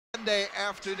Sunday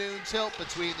afternoon tilt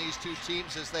between these two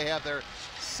teams as they have their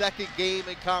second game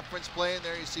in conference play. And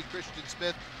there you see Christian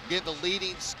Smith, again, the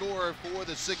leading scorer for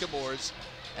the Sycamores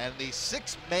and the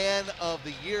sixth man of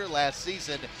the year last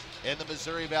season in the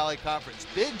Missouri Valley Conference.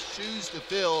 Big shoes to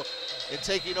fill in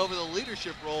taking over the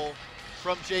leadership role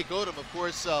from Jake Odom, of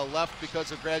course, left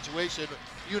because of graduation.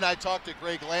 You and I talked to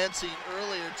Greg Lansing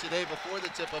earlier today before the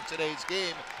tip of today's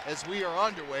game as we are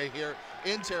underway here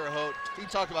in Terre Haute. He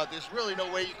talked about there's really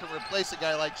no way you can replace a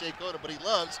guy like Jake Odom, but he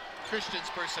loves Christian's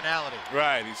personality.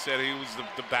 Right, he said he was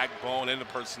the backbone and the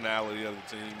personality of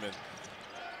the team and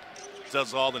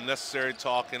does all the necessary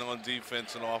talking on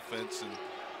defense and offense, and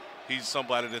he's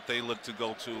somebody that they look to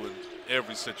go to in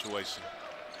every situation.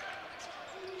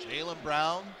 Jalen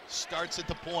Brown starts at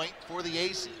the point for the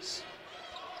Aces.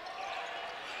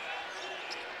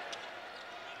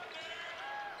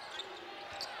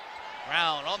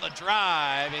 Brown on the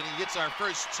drive, and he gets our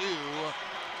first two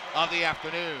of the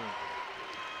afternoon.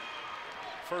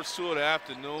 First two of the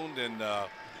afternoon, and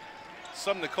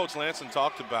something that Coach Lansing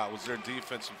talked about was their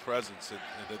defensive presence,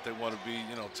 that they want to be,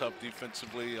 tough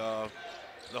defensively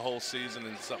the whole season,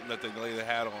 and something that they lay their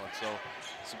hat on. So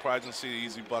surprising to see the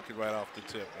easy bucket right off the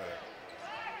tip there.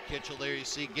 Kitchell there you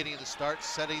see getting the start,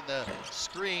 setting the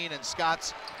screen, and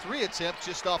Scott's three attempt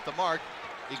just off the mark.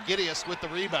 Egidius with the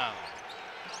rebound.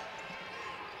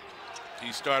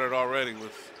 He started already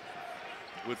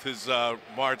with his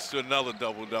march to another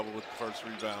double-double with the first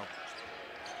rebound.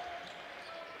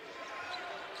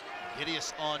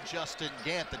 Egidius on Justin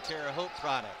Gant, the Terre Haute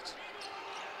product.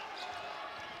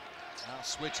 Now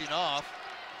switching off.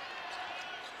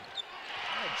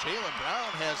 Jalen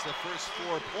Brown has the first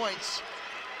 4 points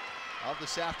of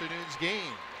this afternoon's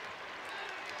game.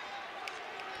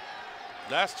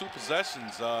 Last two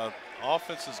possessions,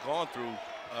 offense has gone through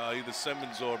either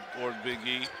Simmons or Big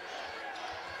E.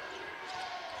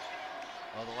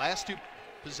 Well, the last two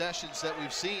possessions that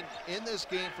we've seen in this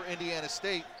game for Indiana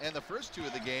State and the first two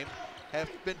of the game have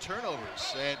been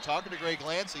turnovers. And talking to Greg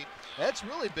Lansing, that's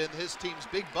really been his team's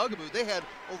big bugaboo. They had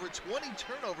over 20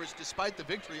 turnovers despite the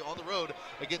victory on the road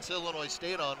against Illinois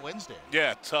State on Wednesday.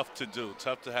 Yeah, tough to do.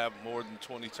 Tough to have more than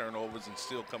 20 turnovers and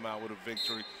still come out with a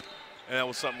victory. And that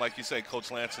was something, like you say, Coach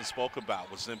Lansing spoke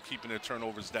about, was them keeping their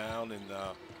turnovers down and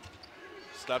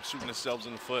stop shooting themselves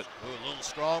in the foot. Ooh, a little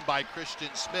strong by Christian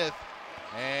Smith.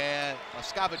 And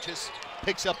Moskowicz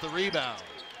picks up the rebound.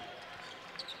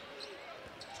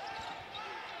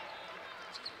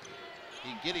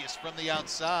 Egidius from the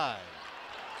outside.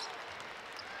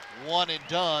 One and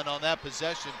done on that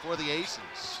possession for the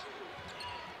Aces.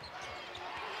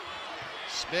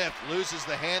 Smith loses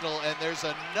the handle, and there's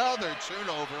another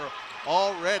turnover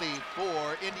already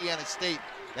for Indiana State.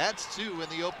 That's two in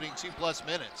the opening 2+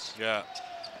 minutes. Yeah.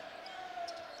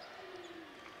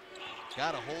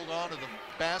 Got to hold on to the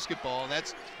basketball.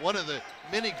 That's one of the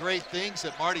many great things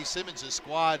that Marty Simmons'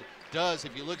 squad does.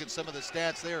 If you look at some of the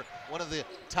stats, they're one of the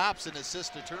tops in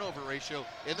assist to turnover ratio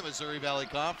in the Missouri Valley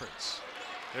Conference.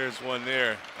 There's one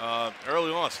there.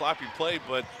 Early on, sloppy play,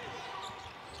 but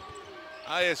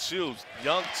ISU's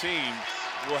young team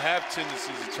will have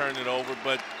tendencies to turn it over,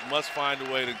 but must find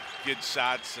a way to get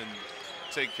shots and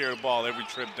take care of the ball every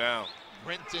trip down.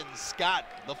 Brenton Scott,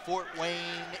 the Fort Wayne,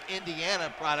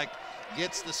 Indiana product,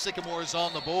 gets the Sycamores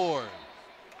on the board.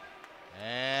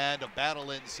 And a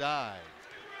battle inside.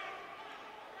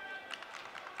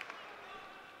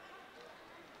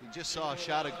 We just saw a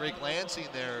shot of Greg Lansing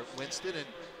there, Winston,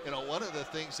 and one of the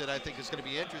things that I think is going to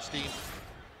be interesting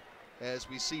as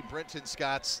we see Brenton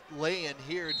Scott's lay-in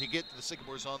here to get the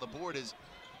Sycamores on the board is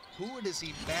who does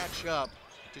he match up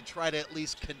to try to at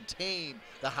least contain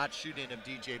the hot shooting of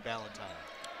DJ Ballantyne?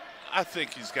 I think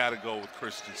he's got to go with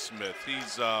Christian Smith.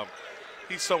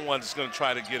 He's someone that's going to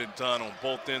try to get it done on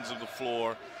both ends of the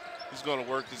floor. He's going to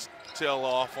work his tail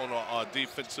off on a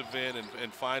defensive end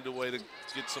and find a way to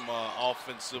get some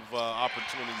offensive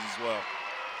opportunities as well.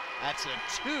 That's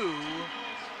a 2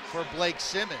 for Blake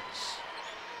Simmons.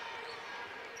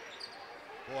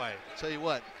 Boy, tell you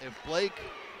what, if Blake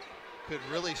could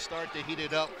really start to heat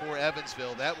it up for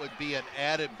Evansville, that would be an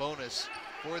added bonus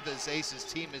for this Aces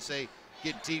team as they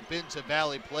get deep into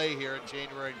Valley play here in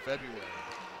January and February.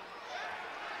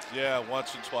 Yeah,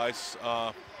 once or twice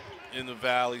in the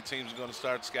Valley, teams are going to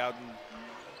start scouting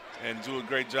and do a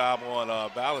great job on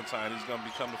Ballantyne. He's going to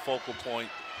become the focal point.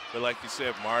 But like you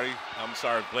said,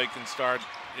 Blake can start,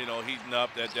 heating up.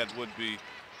 That would be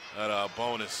a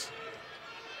bonus.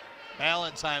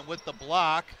 Ballantyne with the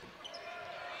block.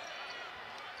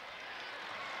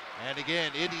 And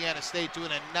again, Indiana State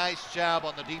doing a nice job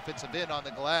on the defensive end on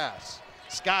the glass.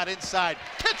 Scott inside,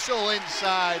 Kitchell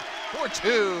inside for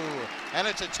two, and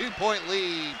it's a 2-point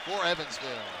lead for Evansville.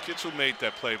 Kitchell made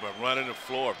that play by running the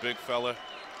floor, big fella,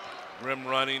 rim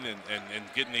running and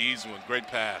getting the easy one. Great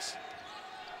pass.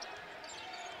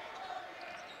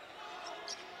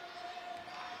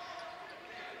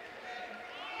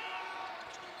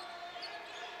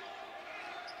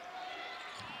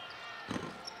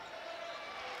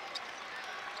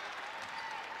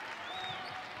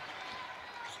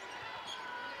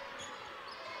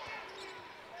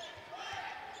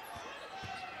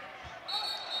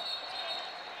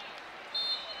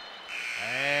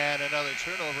 And another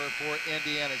turnover for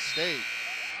Indiana State.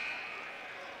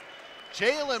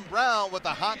 Jalen Brown with a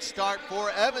hot start for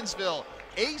Evansville.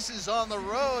 Aces on the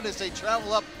road as they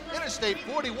travel up Interstate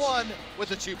 41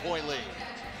 with a 2-point lead.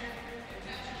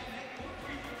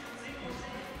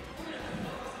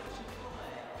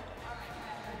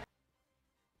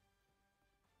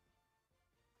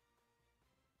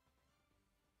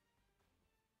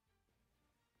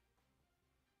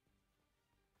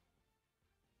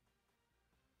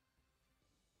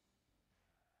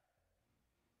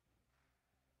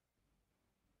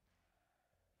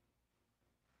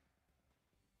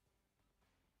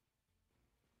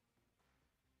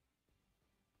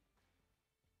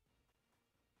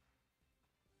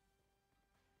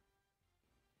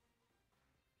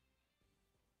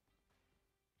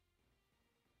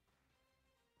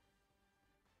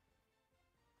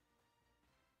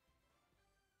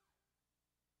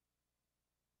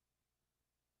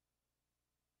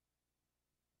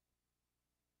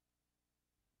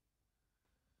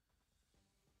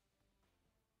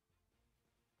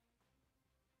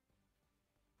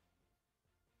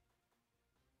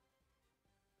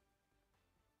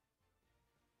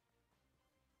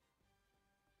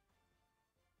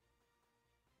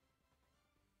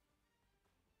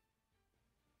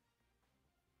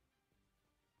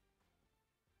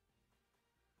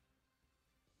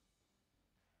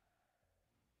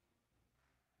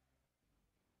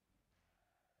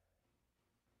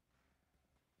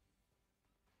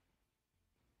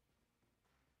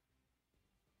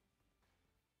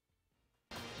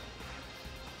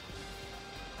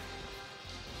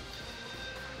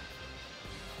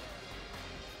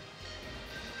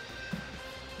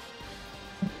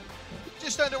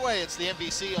 Just underway, it's the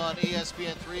NBC on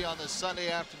ESPN3 on this Sunday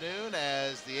afternoon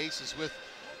as the Aces with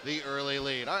the early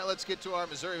lead. All right, let's get to our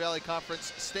Missouri Valley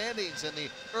Conference standings and the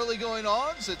early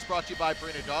going-ons. It's brought to you by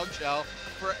Purina Dog Chow.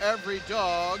 For every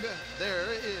dog, there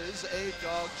is a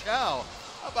dog chow.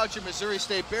 How about your Missouri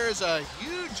State Bears? A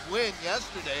huge win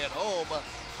yesterday at home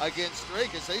against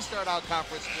Drake as they start out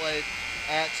conference play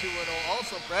at 2-0.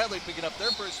 Also, Bradley picking up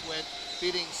their first win,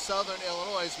 beating Southern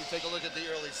Illinois as we take a look at the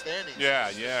early standings.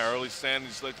 Yeah, early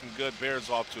standings looking good. Bears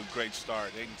off to a great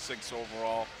start, 8-6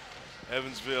 overall.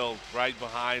 Evansville right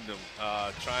behind them,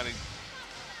 trying to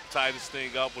tie this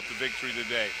thing up with the victory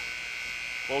today.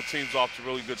 Both teams off to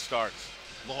really good starts.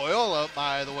 Loyola,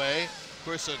 by the way, of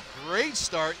course, a great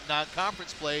start in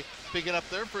non-conference play, picking up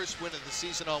their first win of the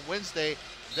season on Wednesday.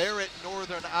 They're at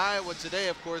Northern Iowa today.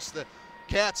 Of course, the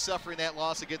Cats suffering that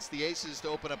loss against the Aces to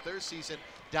open up their season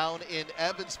down in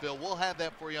Evansville. We'll have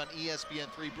that for you on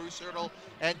ESPN3. Bruce Hurdle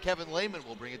and Kevin Lehman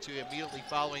will bring it to you immediately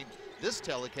following this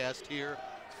telecast here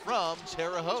from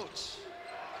Terre Haute.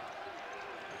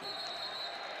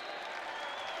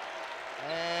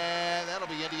 And that'll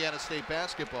be Indiana State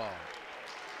basketball.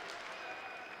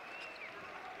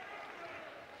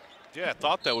 Yeah, I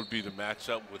thought that would be the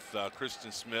matchup with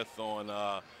Kristen Smith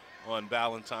on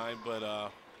Ballantyne, but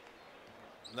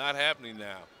not happening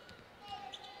now.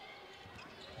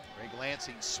 Greg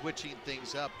Lansing switching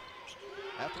things up.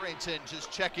 Etherington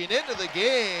just checking into the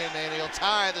game, and he'll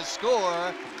tie the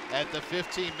score at the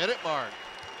 15-minute mark.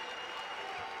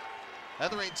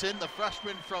 Etherington, the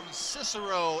freshman from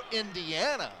Cicero,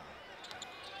 Indiana.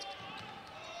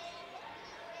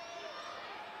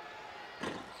 Boy,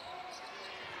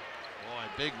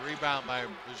 big rebound by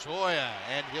Bejoya,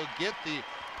 and he'll get the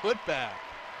putback.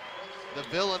 The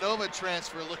Villanova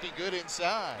transfer looking good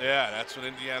inside. Yeah, that's what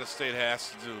Indiana State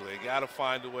has to do. They got to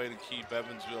find a way to keep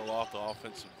Evansville off the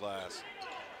offensive glass.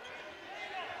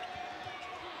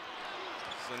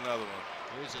 This is another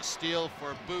one. Here's a steal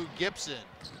for Boo Gibson.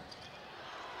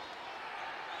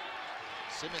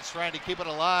 Simmons trying to keep it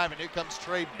alive, and here comes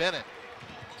Trey Bennett.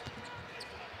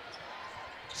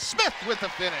 Smith with the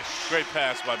finish. Great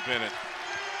pass by Bennett.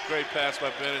 Great pass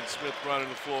by Bennett. Smith running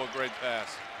the floor, great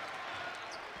pass.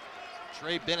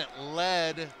 Trey Bennett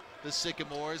led the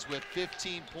Sycamores with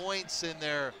 15 points in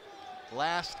their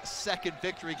last second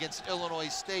victory against Illinois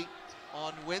State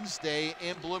on Wednesday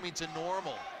in Bloomington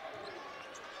Normal.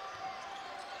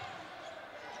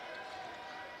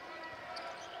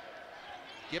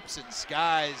 Gibson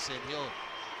skies, and he'll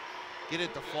get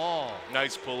it to fall.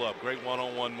 Nice pull up. Great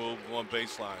one-on-one move going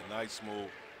baseline. Nice move.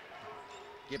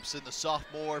 Gibson, the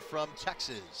sophomore from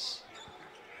Texas.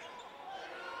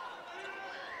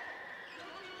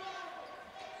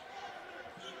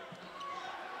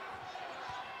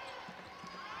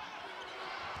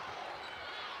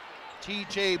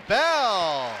 TJ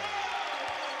Bell.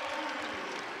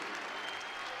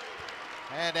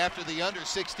 And after the under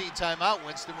 16 timeout,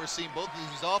 Winston, we're seeing both of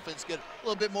these offense get a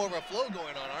little bit more of a flow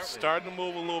going on, aren't we? Starting to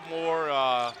move a little more,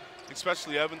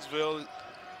 especially Evansville.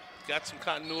 Got some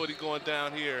continuity going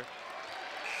down here.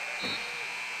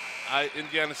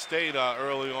 Indiana State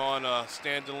early on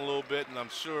standing a little bit, and I'm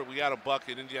sure we got a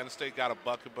bucket. Indiana State got a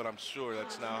bucket, but I'm sure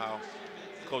that's now how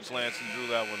Coach Lansing drew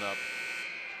that one up.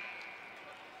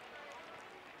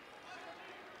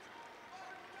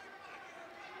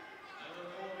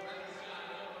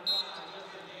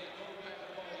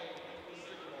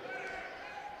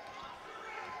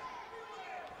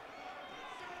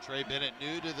 Trey Bennett,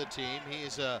 new to the team. He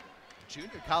is a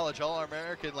junior college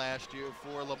All-American last year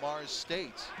for Lamar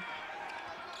State.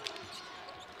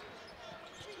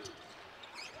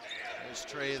 There's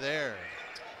Trey there.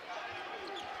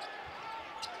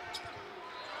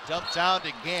 Dump down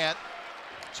to Gant.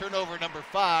 Turnover number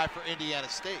 5 for Indiana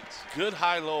State. Good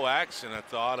high-low action, I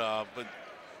thought, but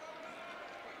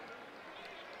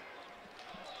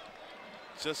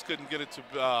just couldn't get it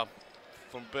to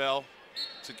from Bell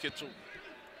to Kitchell.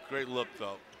 Great look,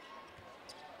 though.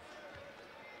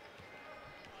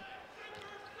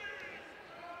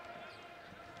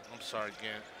 I'm sorry,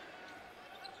 Gant.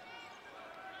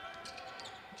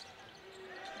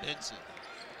 Benson.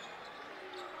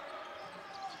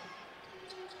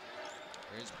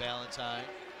 There's Ballantyne.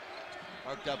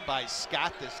 Marked up by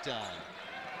Scott this time.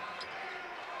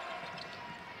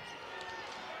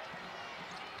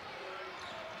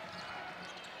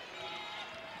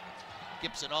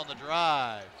 Gibson on the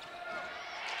drive.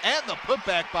 And the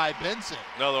putback by Benson.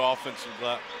 Another offensive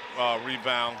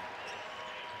rebound.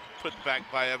 Put back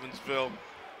by Evansville.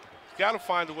 Got to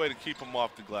find a way to keep them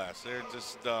off the glass. They're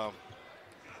just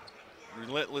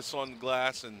relentless on the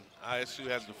glass, and ISU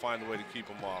has to find a way to keep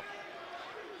them off.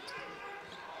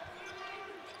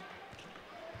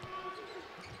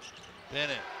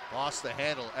 Bennett lost the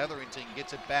handle. Etherington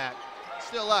gets it back.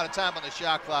 Still a lot of time on the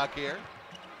shot clock here.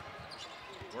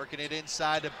 Working it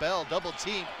inside to Bell, double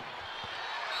team.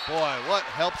 Boy, what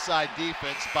help side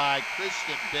defense by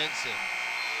Christian Benson.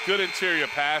 Good interior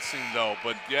passing though,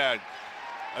 but yeah,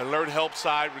 alert help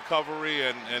side recovery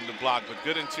and the block, but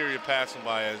good interior passing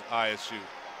by ISU.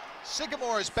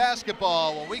 Sycamores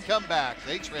basketball when we come back.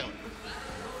 They trail it.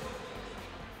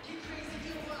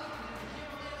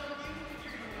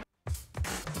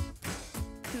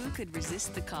 Who could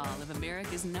resist the call of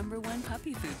America's #1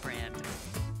 puppy food brand?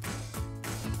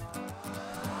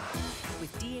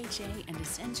 With DHA and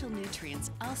essential nutrients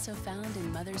also found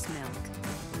in mother's milk.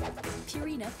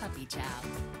 Purina Puppy Chow.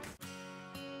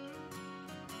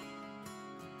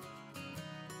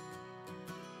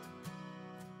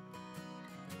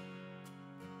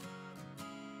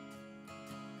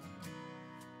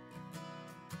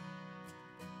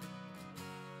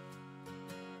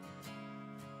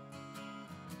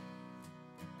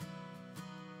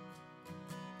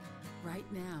 Right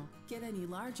now, get any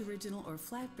large original or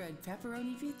flatbread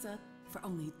pepperoni pizza for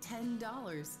only $10.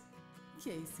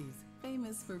 Casey's,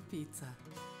 famous for pizza.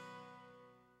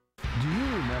 Do you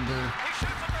remember? He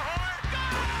shoots at the heart.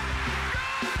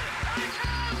 Good!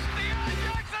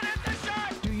 And the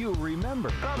shot. Do you remember?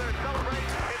 Southern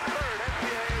celebrates its third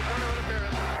NCAA tournament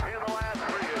appearance in the last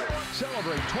 3 years.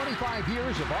 Celebrate 25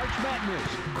 years of Arch Madness.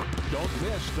 Don't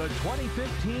miss the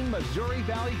 2015 Missouri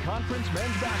Valley Conference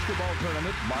Men's Basketball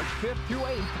Tournament, March 5th through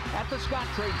 8th at the Scott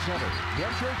Trade Center.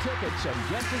 Get your tickets and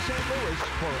get to St. Louis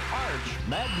for Arch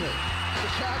Madness. The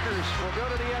Shockers will go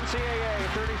to the NCAA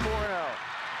 34-0.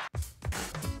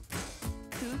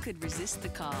 Who could resist the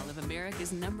call of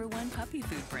America's #1 puppy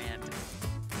food brand?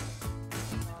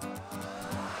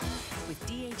 With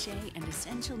DHA and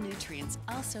essential nutrients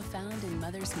also found in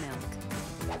mother's milk.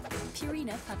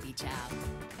 Purina Puppy Chow.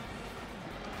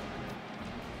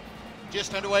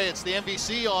 Just underway, it's the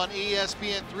MVC on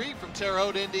ESPN3 from Terre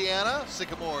Haute, Indiana.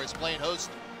 Sycamore is playing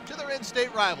host to their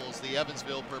in-state rivals, the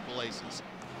Evansville Purple Aces.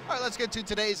 All right, let's get to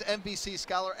today's MVC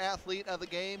Scholar Athlete of the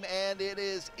game, and it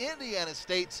is Indiana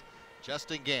State's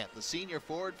Justin Gant, the senior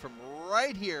forward from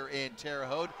right here in Terre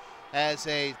Haute, has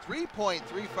a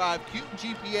 3.35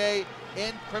 GPA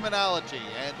in criminology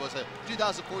and was a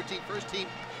 2014 first-team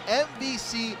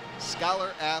MVC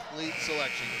Scholar Athlete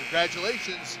selection.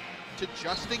 Congratulations to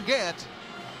Justin Gant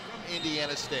from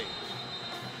Indiana State.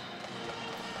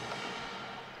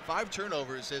 5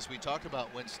 turnovers, as we talked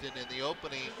about, Winston, in the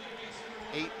opening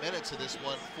 8 minutes of this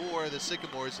one for the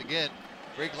Sycamores. Again,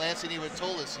 Greg Lansing even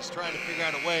told us he's trying to figure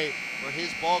out a way for his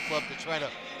ball club to try to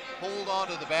hold on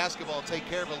to the basketball and take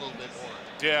care of it a little bit more.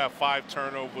 Yeah, 5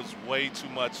 turnovers was way too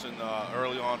much in the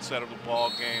early onset of the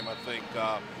ball game, I think.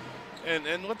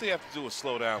 And what they have to do is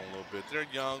slow down a little bit. They're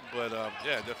young, but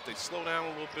yeah, if they slow down a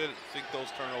little bit, I think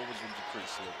those turnovers will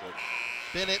decrease a little bit.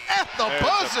 Bennett at the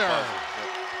buzzer. Yep.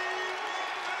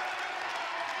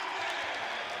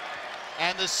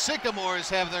 And the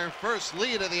Sycamores have their first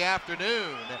lead of the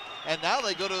afternoon. And now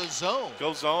they go to a zone.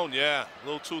 Go zone, yeah. A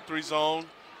little 2-3 zone.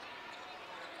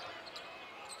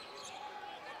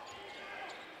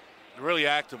 They're really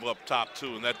active up top,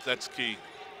 too, and that's key.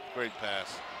 Great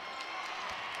pass.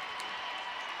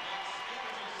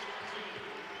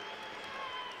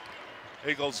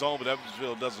 They go zone, but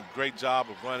Evansville does a great job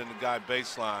of running the guy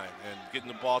baseline and getting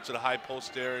the ball to the high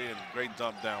post area, and great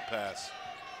dump down pass.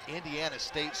 Indiana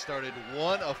State started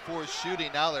 1 of 4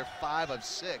 shooting. Now they're 5 of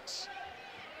 6.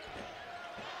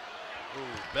 Ooh,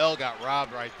 Bell got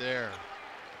robbed right there.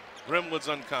 Rim was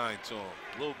unkind to him.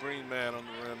 Little green man on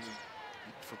the rim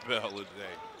for Bell today.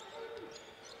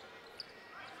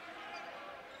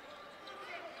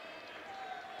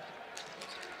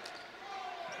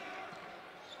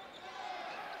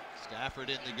 Stafford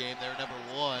in the game there, number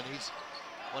 1. He's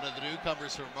one of the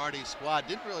newcomers from Marty's squad.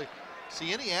 Didn't really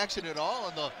see any action at all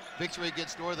in the victory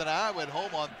against Northern Iowa at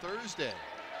home on Thursday.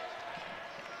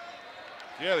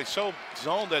 Yeah, they showed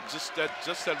zone that just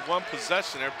that one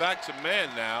possession. They're back to man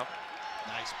now.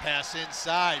 Nice pass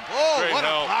inside. Whoa, Great what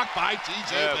help. a block by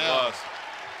TJ Yeah, Bell. it was.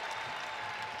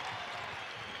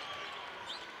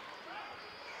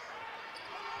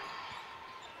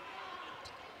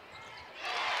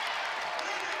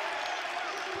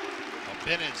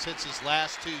 Bennett hits his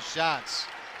last 2 shots.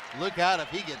 Look out if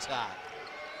he gets hot.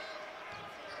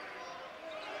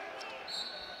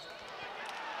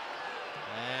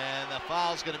 And the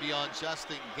foul's going to be on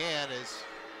Justin Gann as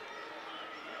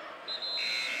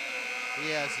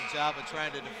he has the job of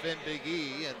trying to defend Big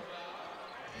E and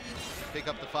pick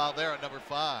up the foul there on number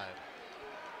 5.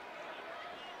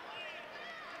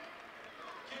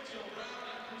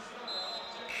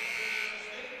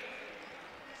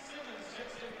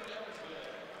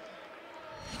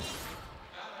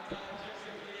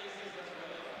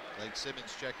 Blake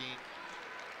Simmons checking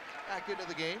back into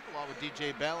the game along with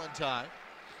DJ Ballantyne.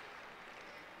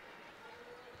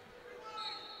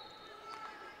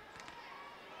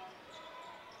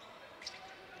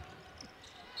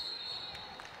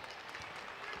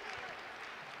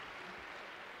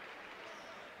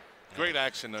 Great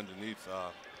action underneath.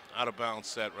 Out of bounds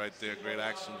set right there. Great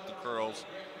action with the curls.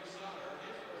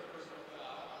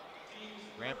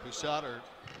 Grant Poussader,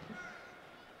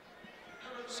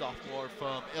 sophomore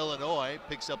from Illinois,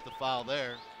 picks up the foul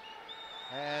there.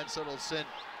 And so it'll send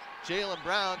Jalen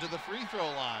Brown to the free throw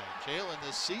line. Jalen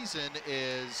this season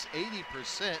is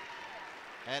 80%,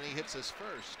 and he hits his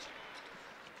first.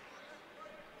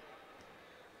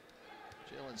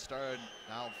 Jalen started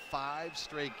now 5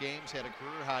 straight games, had a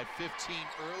career high 15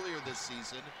 earlier this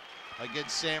season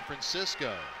against San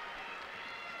Francisco.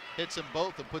 Hits them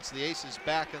both and puts the Aces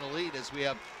back in the lead as we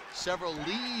have several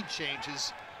lead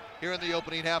changes here in the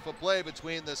opening half of play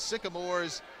between the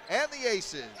Sycamores and the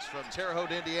Aces from Terre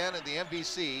Haute, Indiana, and the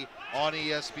MVC on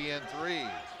ESPN3.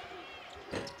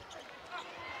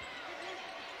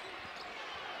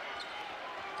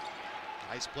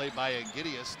 Nice play by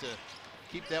Agidius to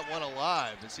keep that one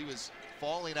alive as he was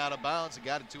falling out of bounds and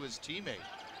got it to his teammate.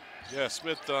 Yeah,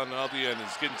 Smith on the other end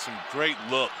is getting some great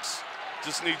looks.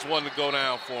 Just needs one to go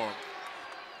down for him.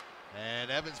 And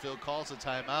Evansville calls a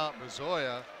timeout.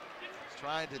 Brazoya is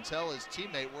trying to tell his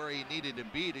teammate where he needed to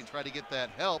be to try to get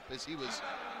that help as he was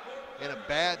in a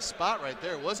bad spot right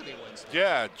there, wasn't he, Winston?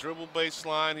 Yeah, dribble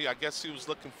baseline. I guess he was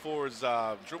looking for his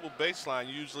dribble baseline.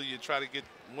 Usually you try to get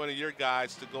one of your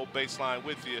guys to go baseline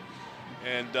with you,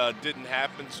 and didn't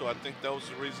happen, so I think that was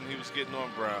the reason he was getting on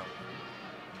Brown.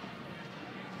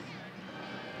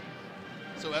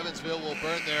 So Evansville will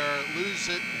burn their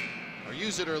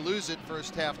use it or lose it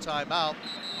first half timeout.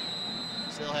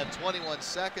 Still have 21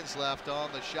 seconds left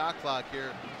on the shot clock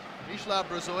here. Mislav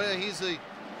Brazoya, he's the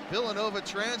Villanova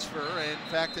transfer. In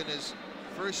fact, in his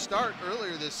first start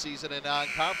earlier this season in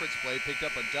non-conference play, picked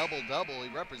up a double-double. He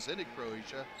represented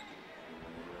Croatia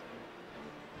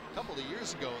a couple of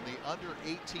years ago in the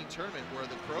under-18 tournament where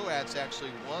the Croats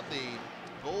actually won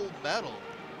the gold medal.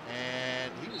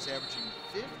 And he was averaging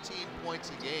 15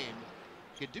 points a game.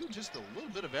 Could do just a little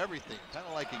bit of everything, kind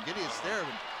of like Agidius there,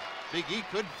 but Big E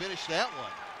couldn't finish that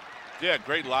one. Yeah,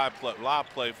 great live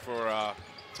play for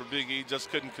for Big E, just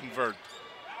couldn't convert.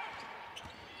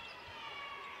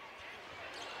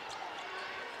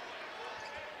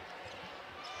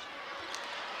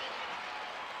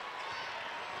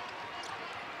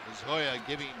 Zoya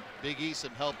giving Big E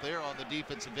some help there on the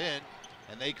defensive end,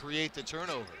 and they create the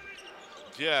turnover.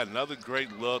 Yeah, another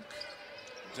great look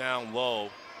down low.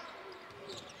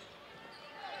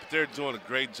 But they're doing a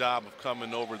great job of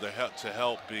coming over to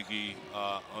help Big E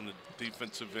on the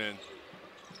defensive end.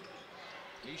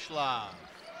 Ishlav.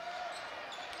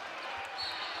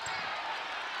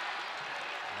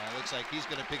 Looks like he's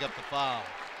going to pick up the foul.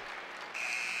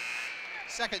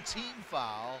 Second team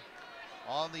foul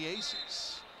on the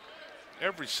Aces.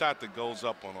 Every shot that goes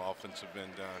up on the offensive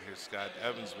end down here, Scott,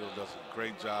 Evansville does a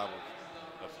great job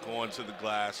of going to the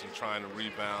glass and trying to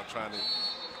rebound, trying to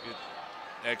get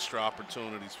extra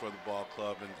opportunities for the ball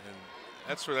club, and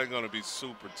that's where they're going to be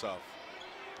super tough.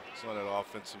 It's on that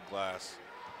offensive glass.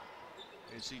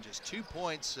 You see just 2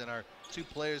 points and our 2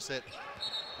 players that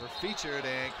were featured,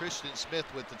 and Christian Smith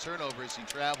with the turnover as he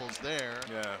travels there.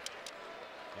 Yeah.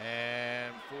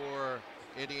 And for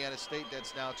Indiana State,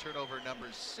 that's now turnover number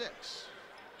 6.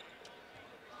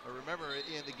 But remember,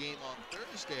 in the game on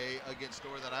Thursday against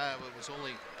Northern Iowa, it was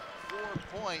only 4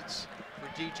 points for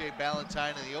DJ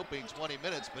Ballantyne in the opening 20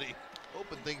 minutes, but he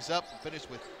opened things up and finished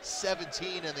with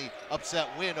 17 in the upset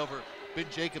win over Ben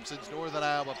Jacobson's Northern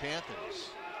Iowa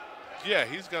Panthers. Yeah,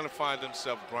 he's going to find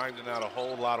himself grinding out a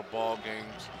whole lot of ball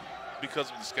games because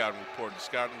of the scouting report. The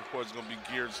scouting report is going to be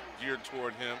geared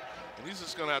toward him, and he's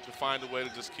just going to have to find a way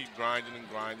to just keep grinding and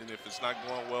grinding. If it's not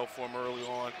going well for him early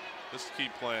on, just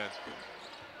keep playing.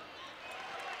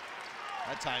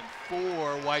 That time 4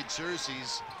 white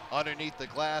jerseys underneath the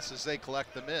glass as they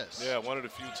collect the miss. Yeah, one of the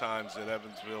few times that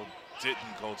Evansville didn't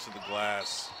go to the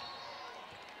glass.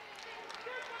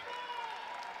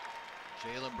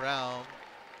 Jalen Brown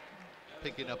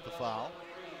picking up the foul.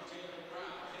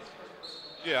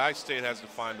 Yeah, I-State has to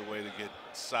find a way to get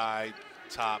side,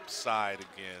 top, side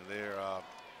again. The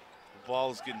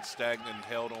ball is getting stagnant and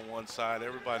held on one side.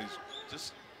 Everybody's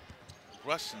just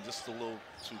rushing just a little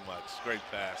too much. Great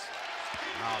pass.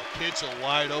 Wow, Kitchell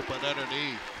wide open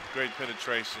underneath. Great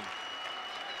penetration.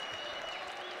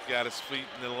 Got his feet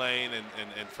in the lane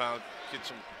and found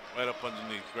Kitchell right up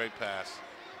underneath. Great pass.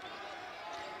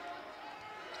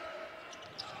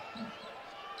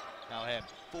 Now had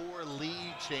 4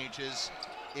 lead changes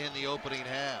in the opening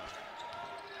half.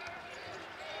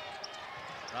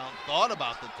 Brown thought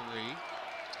about the 3.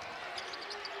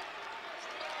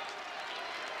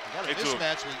 They got a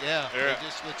mismatch with, they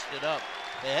just switched it up.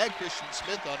 They had Christian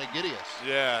Smith on Agidius.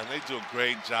 Yeah, and they do a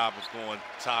great job of going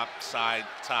top, side,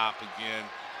 top again.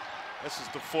 This is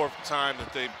the 4th time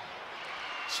that they've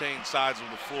changed sides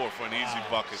of the floor for an easy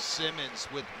bucket. Simmons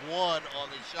with 1 on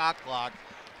the shot clock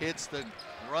hits the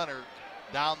runner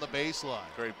down the baseline.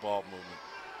 Great ball movement.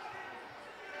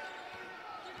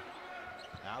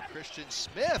 Now Christian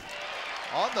Smith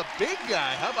on the big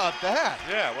guy. How about that?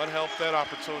 Yeah, what helped that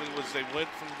opportunity was they went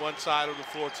from one side of the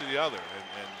floor to the other.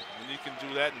 And when you can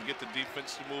do that and get the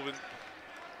defense to moving,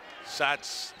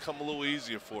 shots come a little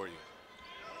easier for you.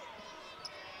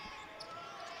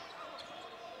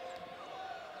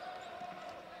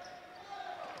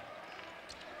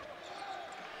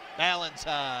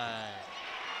 Ballantyne.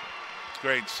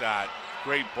 Great shot,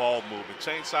 great ball movement.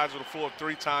 Change sides of the floor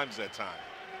 3 times that time.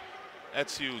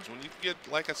 That's huge. When you can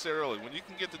get, like I said earlier, when you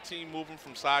can get the team moving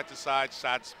from side to side,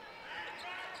 shots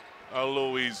are a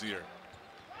little easier.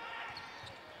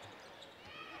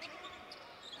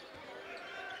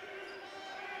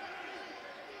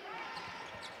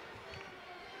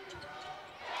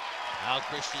 Now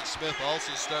Christian Smith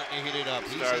also starting to hit it up.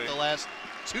 He's hit the last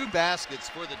 2 baskets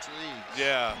for the Trees.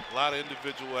 Yeah, a lot of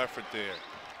individual effort there.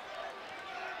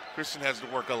 Christian has to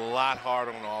work a lot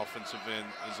harder on the offensive end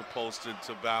as opposed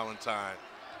to Ballantyne.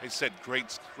 They set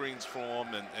great screens for him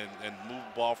and move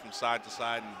the ball from side to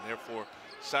side, and therefore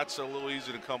shots are a little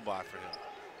easier to come by for him.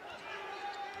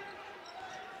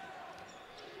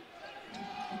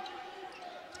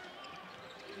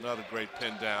 Another great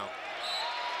pin down.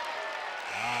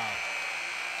 Wow.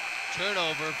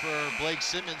 Turnover for Blake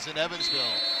Simmons in Evansville.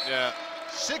 Yeah.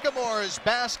 Sycamores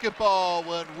basketball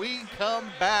when we come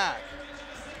back.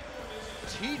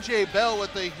 TJ Bell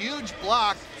with a huge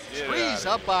block. Trees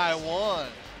up by 1.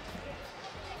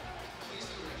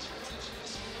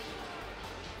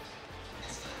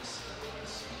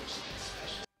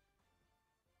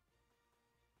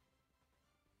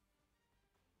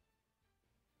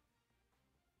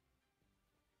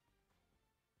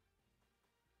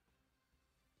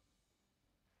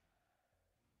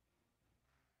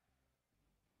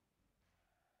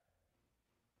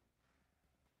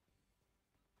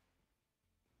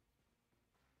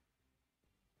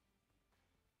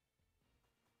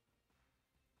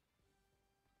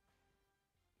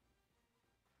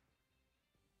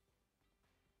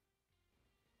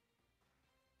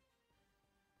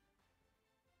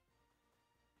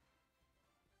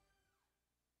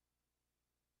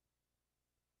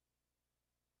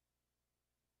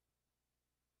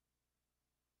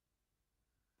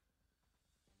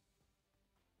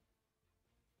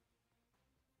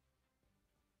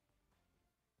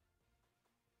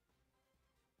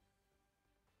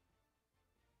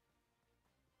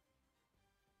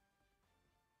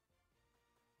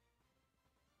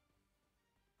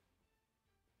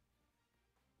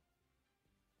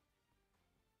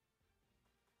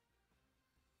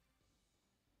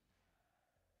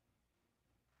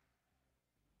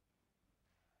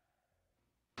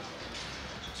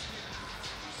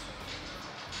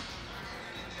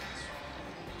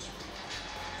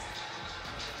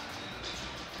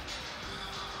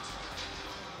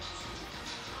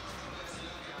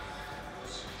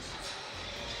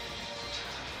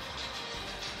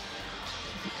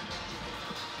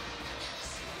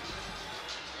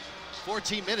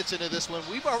 14 minutes into this one,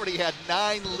 we've already had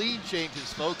 9 lead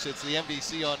changes, folks. It's the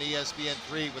MVC on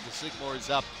ESPN3 with the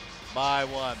Sycamores up by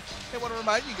 1. Hey, I want to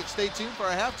remind you can stay tuned for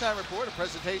our halftime report, a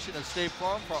presentation of State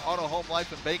Farm for auto, home,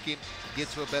 life, and banking. Get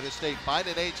to a better state. Find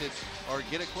an agent or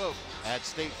get a quote at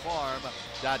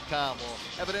statefarm.com. We'll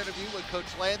have an interview with Coach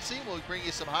Lansing. We'll bring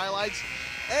you some highlights.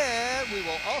 And we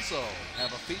will also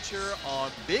have a feature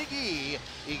on Big E,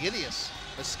 Egidius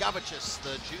Moskavicius,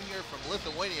 the junior from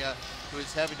Lithuania, who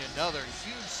is having another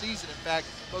huge season. In fact,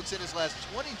 folks, in his last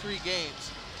 23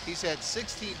 games, he's had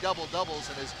 16 double-doubles,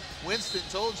 and as Winston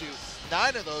told you,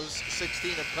 9 of those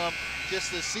 16 have come just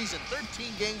this season.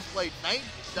 13 games played, 9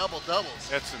 double-doubles.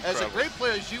 That's incredible. As a great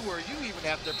player as you were, you even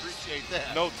have to appreciate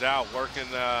that. No doubt,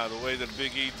 working the way that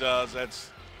Big E does,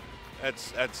 that's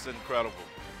incredible.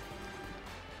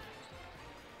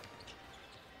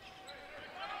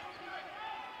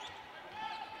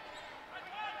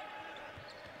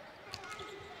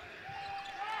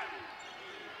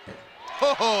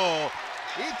 Oh,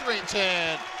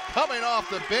 Etherington coming off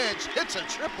the bench, hits a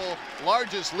triple,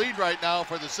 largest lead right now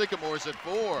for the Sycamores at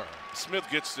 4. Smith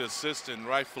gets the assist, and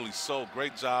rightfully so.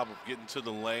 Great job of getting to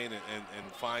the lane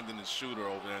and finding the shooter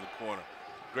over there in the corner.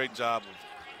 Great job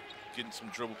of getting some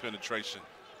dribble penetration.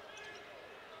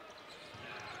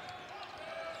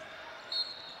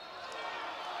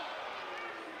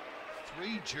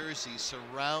 Three jerseys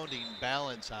surrounding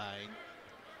Ballantyne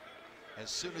as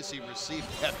soon as he received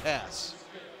that pass.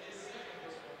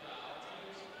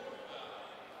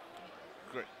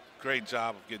 Great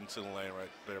job of getting to the lane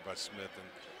right there by Smith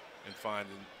and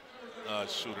finding a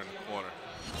shooter in the corner.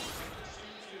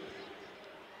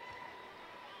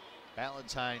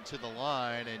 Ballantyne to the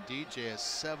line, and DJ a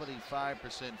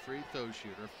 75% free throw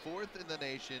shooter, 4th in the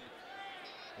nation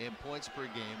in points per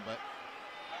game, but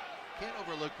can't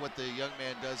overlook what the young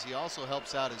man does. He also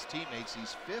helps out his teammates.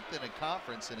 He's 5th in a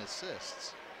conference in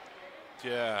assists.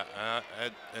 Yeah,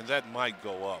 and that might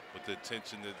go up with the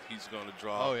attention that he's going to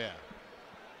draw. Oh, yeah.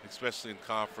 Especially in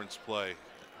conference play.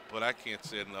 But I can't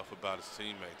say enough about his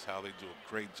teammates, how they do a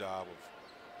great job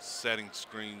of setting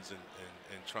screens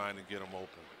and trying to get them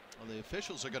open. Well, the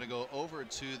officials are going to go over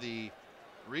to the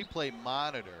replay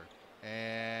monitor,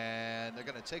 and they're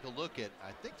going to take a look at,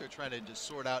 I think they're trying to just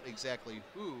sort out exactly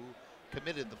who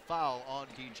committed the foul on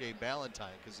DJ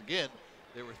Ballantyne, because again,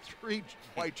 there were 3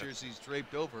 white jerseys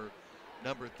draped over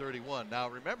number 31. Now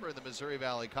remember, in the Missouri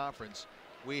Valley Conference,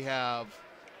 we have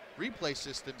replay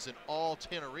systems in all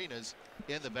 10 arenas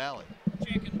in the Valley.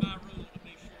 Checking my rule to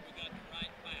make sure we got the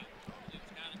right foul. There's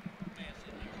kind of mess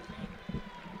in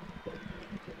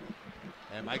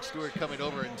there. And Mike Stewart coming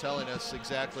over and telling us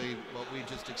exactly what we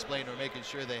just explained. We're making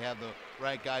sure they have the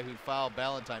right guy who fouled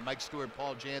Ballantyne. Mike Stewart,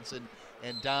 Paul Jansen,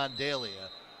 and Don Dahlia.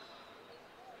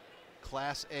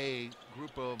 Class A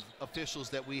group of officials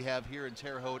that we have here in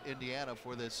Terre Haute, Indiana,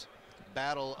 for this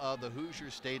battle of the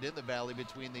Hoosier State in the Valley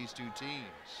between these two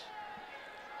teams.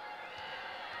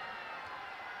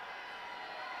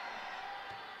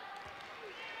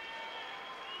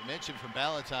 I mentioned from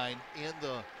Ballantyne in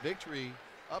the victory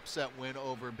upset win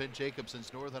over Ben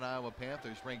Jacobson's Northern Iowa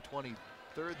Panthers, ranked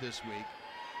 23rd this week.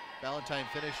 Ballantyne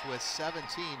finished with 17.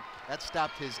 That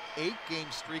stopped his 8-game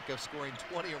streak of scoring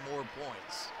 20 or more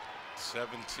points.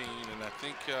 17, and I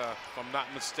think, if I'm not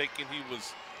mistaken, he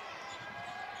was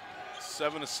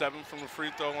 7 of 7 from the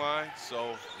free throw line.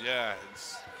 So, yeah,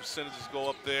 his percentages go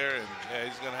up there, and yeah,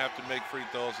 he's going to have to make free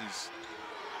throws.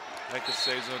 I could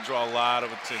say he's going to draw a lot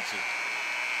of attention.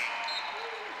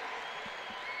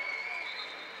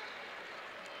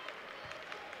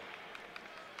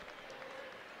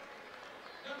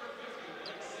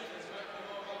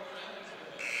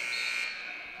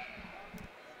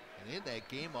 In that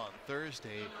game on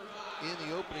Thursday, in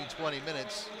the opening 20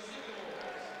 minutes,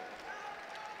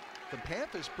 the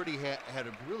Panthers had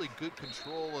a really good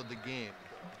control of the game.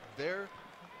 Their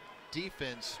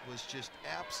defense was just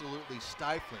absolutely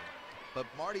stifling. But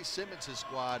Marty Simmons'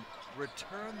 squad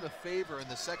returned the favor in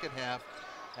the second half,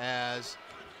 as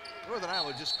Northern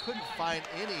Iowa just couldn't find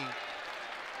any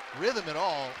rhythm at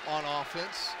all on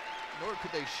offense, nor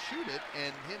could they shoot it,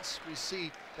 and hence we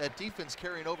see that defense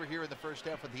carrying over here in the first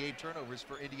half with the 8 turnovers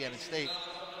for Indiana State.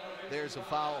 There's a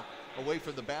foul away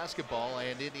from the basketball,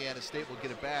 and Indiana State will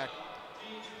get it back.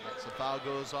 As the foul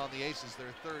goes on the Aces,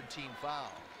 their 3rd team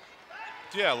foul.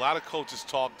 Yeah, a lot of coaches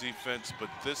talk defense, but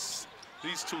these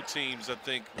two teams, I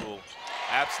think, will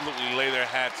absolutely lay their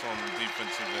hats on the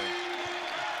defensive end.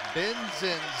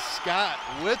 Benson Scott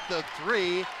with the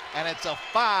 3, and it's a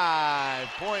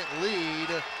 5-point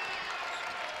lead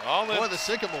for the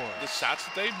Sycamores. The shots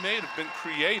that they've made have been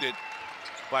created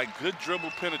by good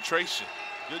dribble penetration.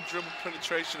 Good dribble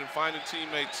penetration and finding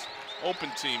teammates open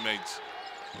teammates.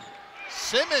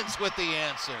 Simmons with the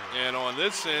answer. And on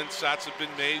this end, shots have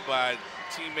been made by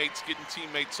teammates getting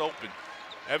teammates open.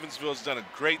 Evansville's done a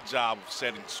great job of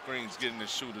setting screens, getting the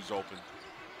shooters open.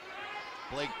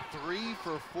 Blake 3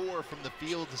 for 4 from the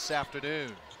field this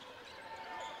afternoon.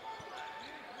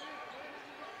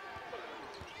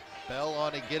 Bell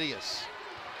on Agidius.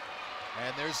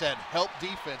 And there's that help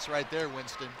defense right there,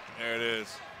 Winston. There it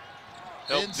is.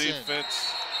 Help Vincent.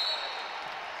 defense.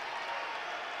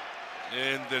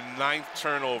 And the 9th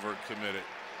turnover committed.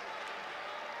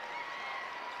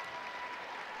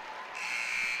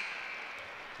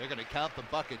 They're going to count the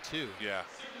bucket too. Yeah.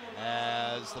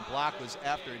 As the block was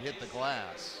after it hit the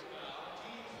glass.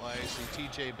 Well, I see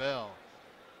TJ Bell.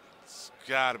 It's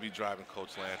got to be driving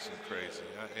Coach Lansing crazy.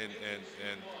 And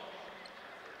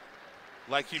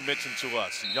like he mentioned to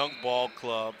us, a young ball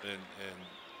club, and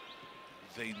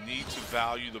they need to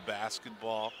value the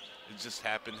basketball. It just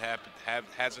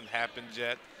hasn't happened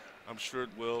yet. I'm sure it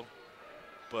will,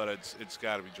 but it's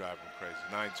got to be driving them crazy.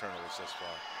 9 turnovers thus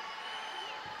far.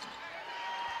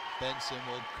 Benson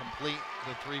will complete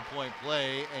the three-point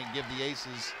play and give the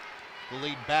Aces the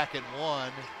lead back at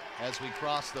 1 as we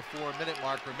cross the 4-minute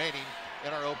mark remaining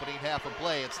in our opening half of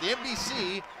play. It's the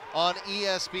NBC on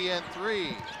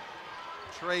ESPN3.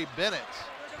 Trey Bennett,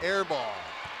 air ball.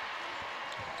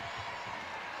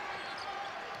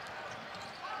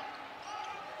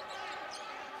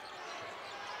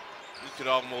 You could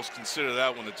almost consider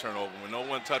that one a turnover when no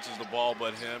one touches the ball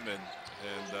but him, and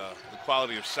the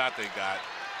quality of shot they got.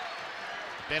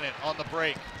 Bennett on the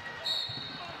break.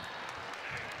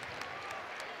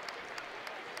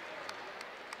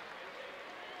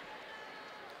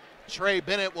 Trey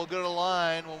Bennett will go to the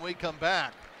line when we come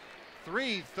back.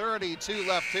 3:32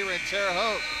 left here in Terre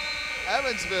Haute.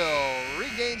 Evansville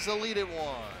regains the lead at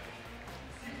 1.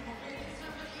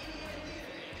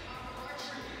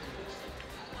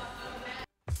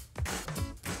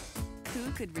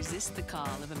 Who could resist the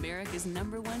call of America's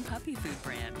 #1 puppy food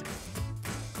brand?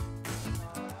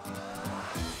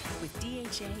 With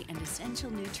DHA and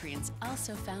essential nutrients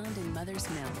also found in mother's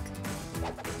milk.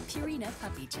 Purina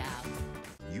Puppy Chow.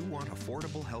 You want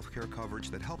affordable healthcare coverage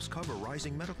that helps cover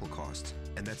rising medical costs.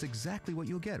 And that's exactly what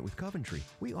you'll get with Coventry.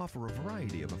 We offer a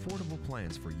variety of affordable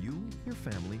plans for you, your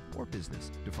family, or business.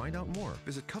 To find out more,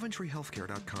 visit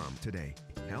CoventryHealthcare.com today.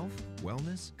 Health,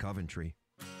 wellness, Coventry.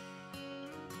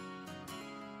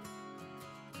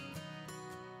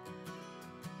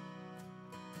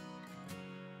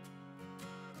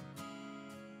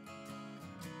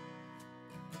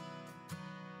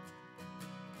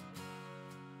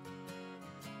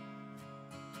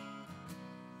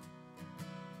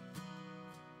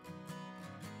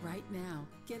 Right now,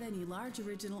 get any large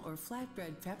original or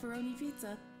flatbread pepperoni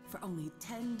pizza for only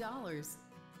 $10.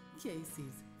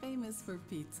 Casey's, famous for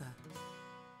pizza.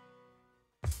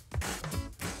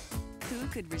 Who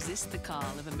could resist the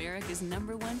call of America's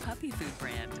 #1 puppy food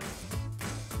brand?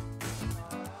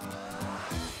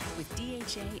 With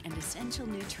DHA and essential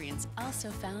nutrients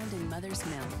also found in mother's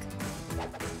milk.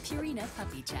 Purina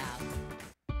Puppy Chow.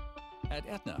 At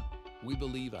Aetna, we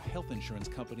believe a health insurance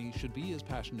company should be as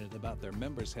passionate about their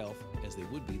members' health as they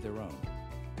would be their own.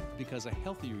 Because a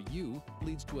healthier you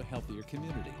leads to a healthier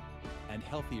community, and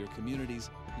healthier communities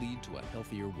lead to a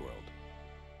healthier world.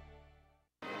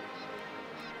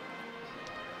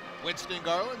 Winston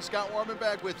Garland, Scott Warman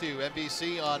back with you.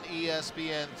 NBC on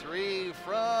ESPN3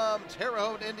 from Terre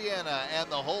Haute, Indiana,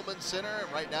 and the Holman Center. And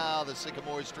right now, the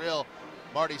Sycamores trail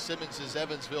Marty Simmons'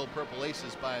 Evansville Purple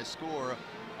Aces by a score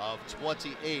of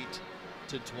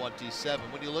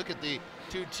 28-27. When you look at the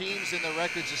two teams in the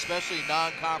records, especially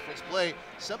non-conference play,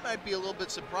 some might be a little bit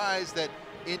surprised that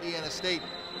Indiana State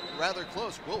rather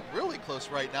close, well, really close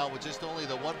right now with just only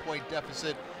the 1-point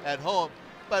deficit at home.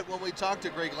 But when we talked to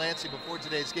Greg Lansing before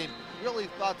today's game, really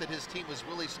thought that his team was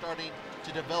really starting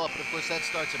to develop. And of course, that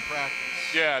starts in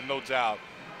practice. Yeah, no doubt.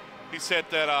 He said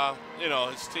that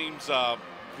his teams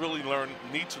really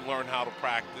need to learn how to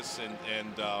practice,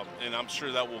 and I'm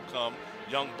sure that will come.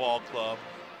 Young ball club,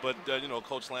 but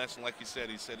Coach Lansing, like he said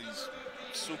he's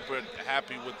super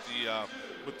happy with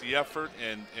the effort,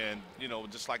 and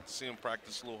just like to see him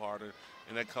practice a little harder,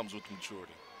 and that comes with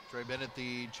maturity. Trey Bennett,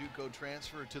 the JUCO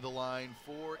transfer to the line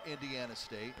for Indiana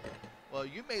State. Well,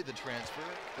 you made the transfer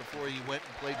before you went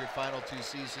and played your final 2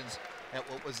 seasons at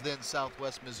what was then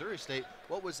Southwest Missouri State.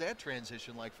 What was that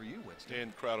transition like for you, Winston?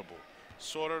 Incredible.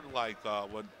 Sort of like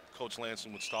what Coach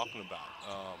Lansing was talking about.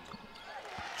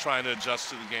 Trying to adjust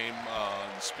to the game,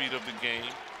 the speed of the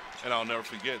game. And I'll never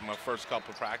forget my first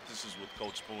couple of practices with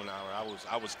Coach Spoonhour.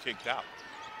 I was kicked out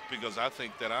because I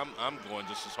think that I'm going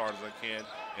just as hard as I can,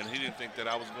 and he didn't think that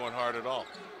I was going hard at all.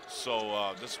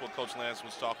 So this is what Coach Lance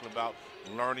was talking about,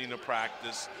 learning to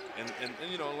practice and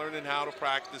you know, learning how to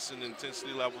practice and the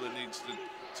intensity level that needs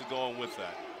to go on with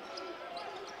that.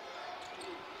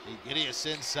 Gideus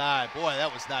inside. Boy,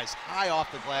 that was nice. High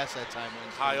off the glass that time.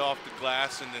 High off the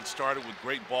glass, and then started with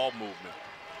great ball movement.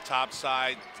 Top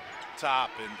side,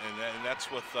 top, and that's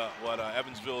what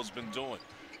Evansville has been doing.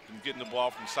 Been getting the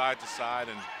ball from side to side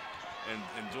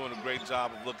and doing a great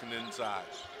job of looking inside.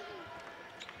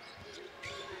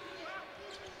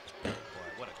 Boy,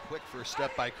 what a quick first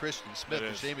step by Christian Smith.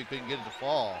 A shame he couldn't get it to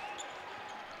fall.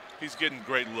 He's getting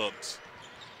great looks.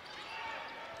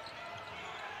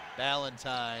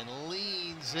 Ballantyne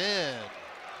leans in.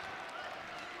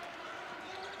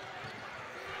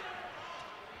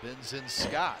 Bins in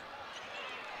Scott.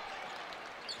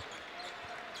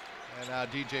 And now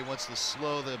DJ wants to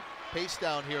slow the pace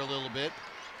down here a little bit.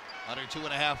 Under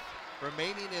 2.5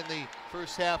 remaining in the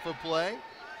first half of play.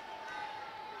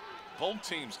 Both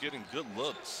teams getting good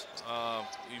looks.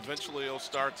 Eventually it'll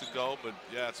start to go, but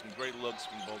yeah, some great looks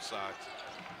from both sides.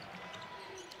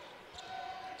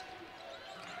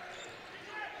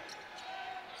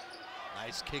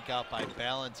 Nice kick out by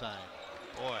Ballantyne.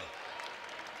 Boy,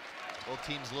 both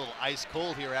teams a little ice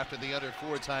cold here after the under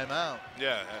 4 timeout.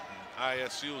 Yeah,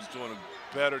 ISU is doing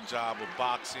a better job of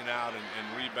boxing out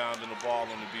and rebounding the ball on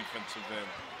the defensive end.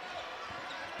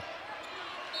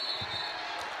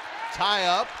 Tie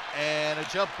up and a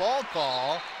jump ball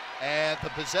call, and the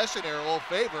possession arrow will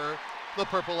favor the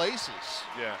Purple Aces.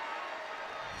 Yeah.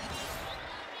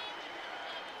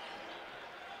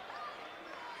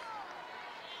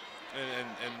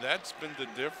 And that's been the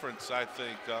difference, I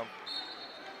think.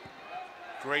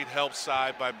 Great help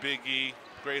side by Big E.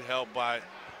 Great help by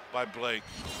Blake.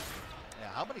 Yeah,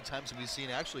 how many times have we seen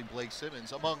actually Blake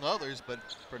Simmons, among others, but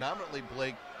predominantly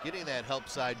Blake getting that help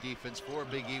side defense for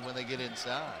Big E when they get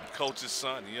inside? Coach's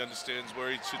son. He understands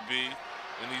where he should be,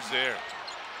 and he's there.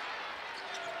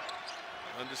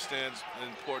 Understands the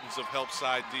importance of help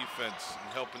side defense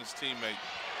and helping his teammate.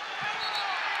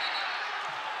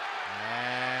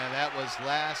 And that was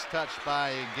last touched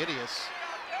by Gideus.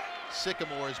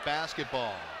 Sycamore's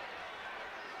basketball.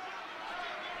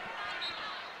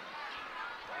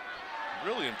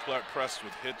 Really impressed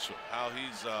with Kitchell, how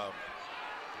he's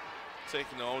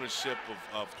taking the ownership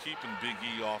of keeping Big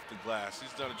E off the glass.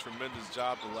 He's done a tremendous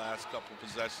job the last couple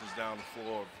possessions down the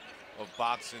floor of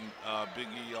boxing Big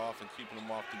E off and keeping him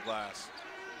off the glass.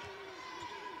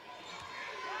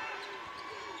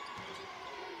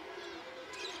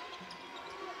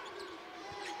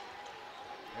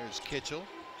 There's Kitchell.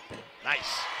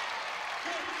 Nice.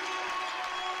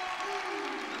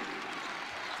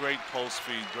 Great post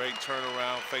feed, great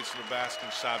turnaround, facing the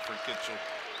basket shot for Kitchell.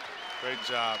 Great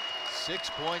job. 6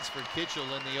 points for Kitchell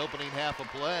in the opening half of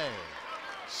play.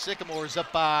 Sycamore's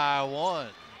up by 1.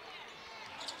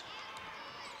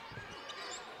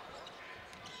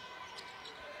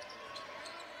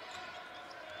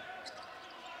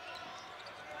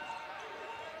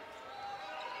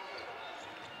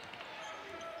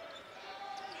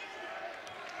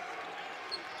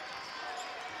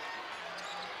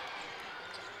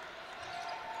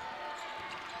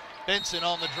 Benson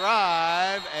on the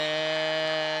drive,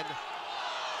 and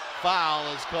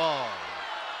foul is called.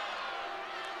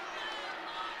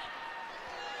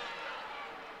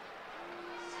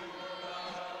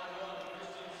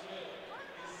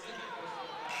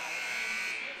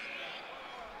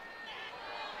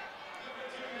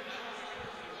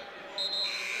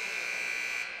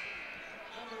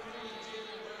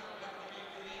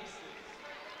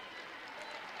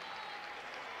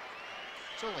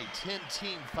 It's only 10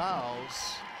 team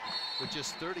fouls with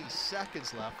just 30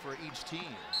 seconds left for each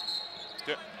team.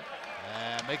 Yeah.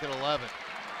 And make it 11.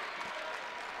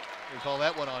 We call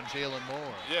that one on Jalen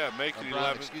Moore. Yeah, make it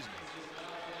 11. Excuse me.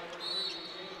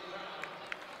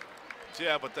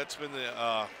 Yeah, but that's been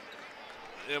the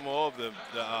MO of the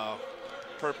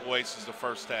Purple Aces the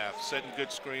first half, setting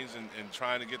good screens and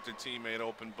trying to get their teammate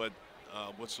open, but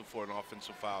whistle for an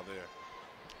offensive foul there.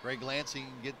 Greg Lansing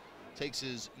takes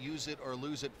his use it or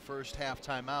lose it first half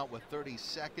timeout with 30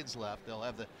 seconds left. They'll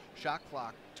have the shot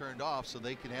clock turned off so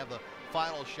they can have the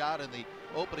final shot in the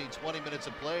opening 20 minutes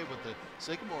of play, with the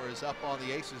Sycamore is up on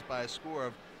the Aces by a score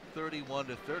of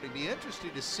 31-30. Be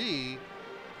interesting to see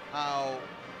how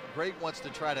Greg wants to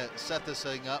try to set this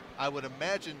thing up. I would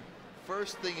imagine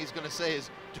first thing he's going to say is,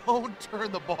 don't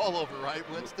turn the ball over, right,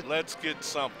 Winston? Let's get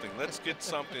something. Let's get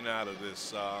something out of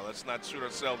this. Let's not shoot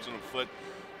ourselves in the foot.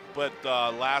 But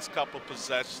last couple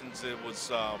possessions, it was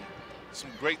some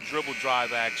great dribble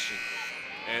drive action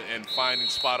and finding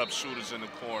spot-up shooters in the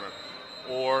corner.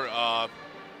 Or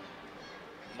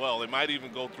well. They might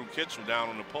even go through Kitchell down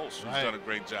on the post, who's done a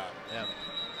great job. Yeah.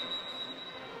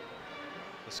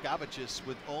 Moskowicz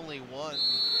with only one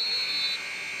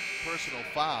personal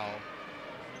foul.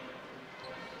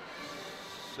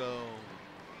 So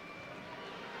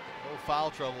no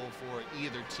foul trouble for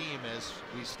either team as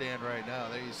we stand right now.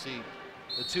 There you see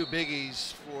the two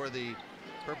biggies for the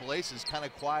Purple Aces kind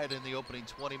of quiet in the opening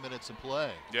 20 minutes of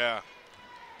play. Yeah.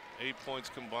 8 points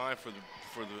combined for the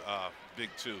big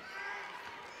two.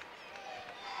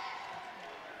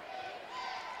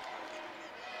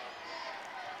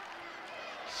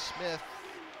 Smith,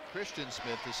 Christian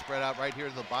Smith, is spread out right here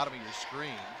to the bottom of your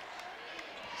screen.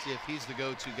 See if he's the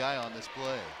go-to guy on this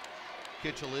play.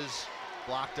 Kitchell is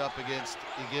blocked up against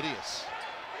Egidius.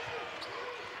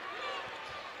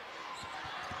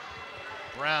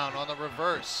 Brown on the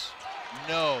reverse.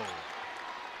 No.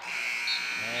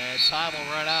 And time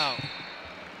will run out.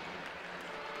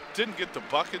 Didn't get the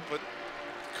bucket, but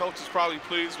coach is probably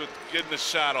pleased with getting the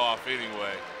shot off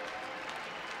anyway.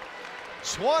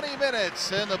 20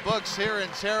 minutes in the books here in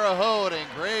Terre Haute, and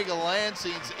Greg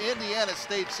Lansing's Indiana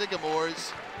State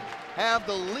Sycamores have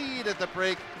the lead at the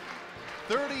break,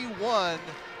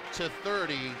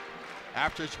 31-30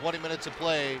 after 20 minutes of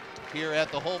play here at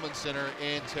the Holman Center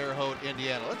in Terre Haute,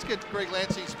 Indiana. Let's get Greg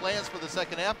Lansing's plans for the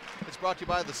second half. It's brought to you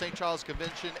by the St. Charles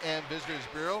Convention and Visitors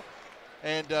Bureau.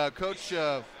 And Coach,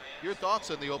 your thoughts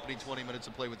on the opening 20 minutes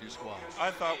of play with your squad? I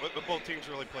thought both teams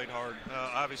really played hard.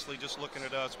 Obviously, just looking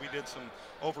at us, we did some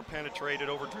over-penetrated,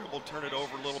 over-dribbled, turn it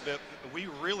over a little bit. We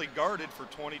really guarded for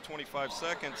 20, 25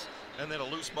 seconds, and then a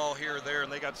loose ball here or there,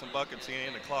 and they got some buckets in the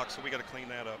end of the clock, so we got to clean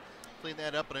that up. Clean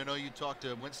that up, and I know you talked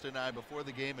to Winston and I before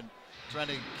the game and trying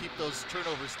to keep those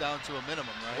turnovers down to a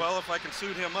minimum, right? Well, if I can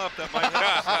suit him up, that might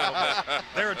help us a little bit.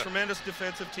 They're a tremendous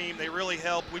defensive team. They really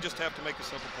help. We just have to make the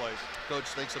simple plays. Coach,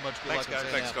 thanks so much. Good Thanks, luck.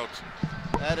 guys. Thanks, Coach.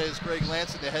 That is Greg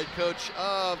Lansing, the head coach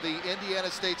of the Indiana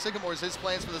State Sycamores. His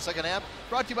plans for the second half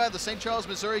brought to you by the St. Charles,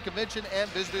 Missouri Convention and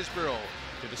Visitors Bureau.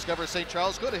 To discover St.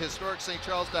 Charles, go to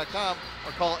historicstcharles.com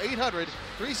or call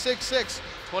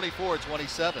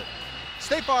 800-366-2427.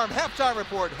 State Farm halftime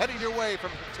report heading your way from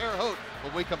Terre Haute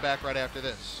when we come back right after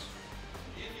this.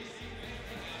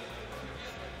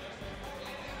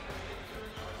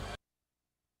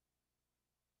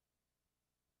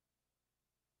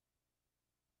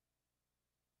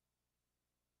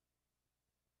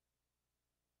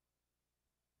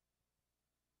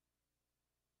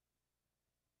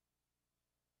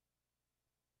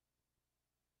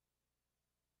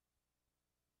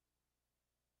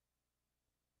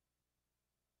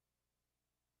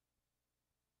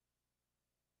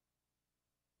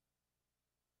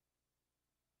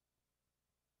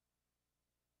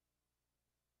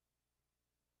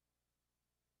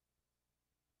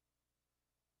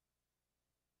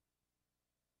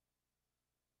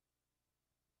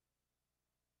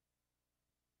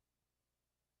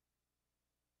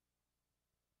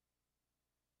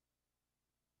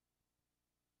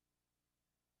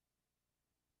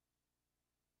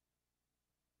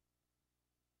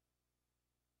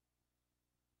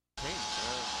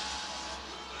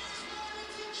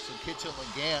 So Kitchell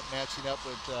and Gant matching up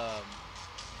with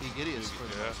Egidius for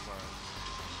the most part.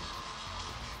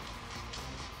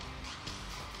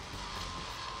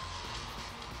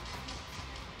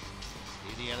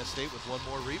 Indiana State with one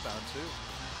more rebound too.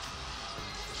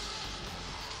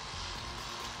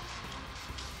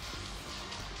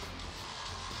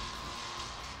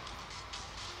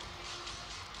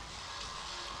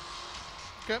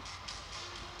 Okay.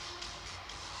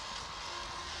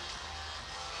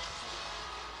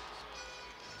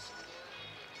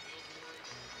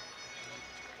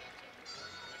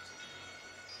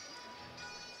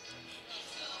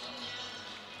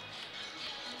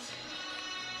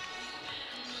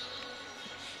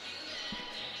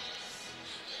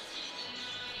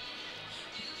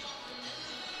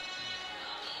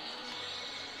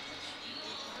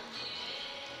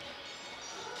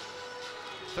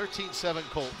 (13-7)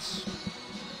 Colts.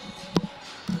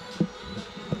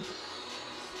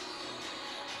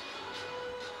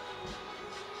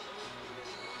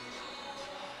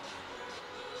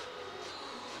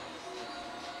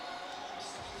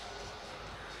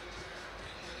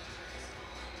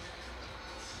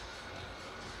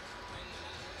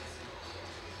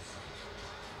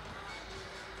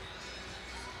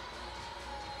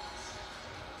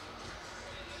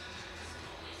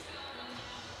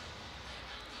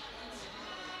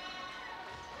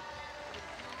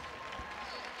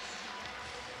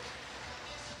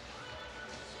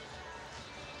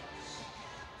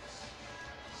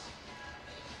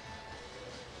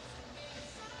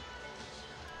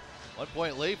 1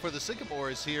 point lead for the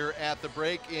Sycamores here at the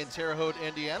break in Terre Haute,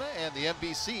 Indiana, and the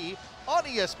NBC on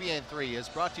ESPN3 is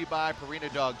brought to you by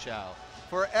Purina Dog Chow.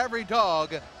 For every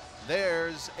dog,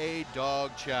 there's a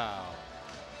dog chow.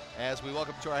 As we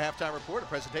welcome to our halftime report, a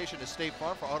presentation to State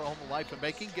Farm for auto, home, life, and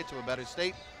banking. Get to a better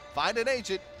state, find an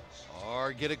agent,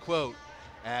 or get a quote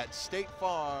at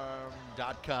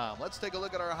statefarm.com. Let's take a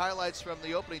look at our highlights from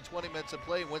the opening 20 minutes of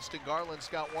play. Winston Garland,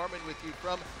 Scott Warman with you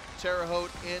from Terre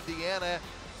Haute, Indiana.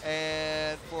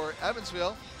 And for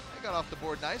Evansville, they got off the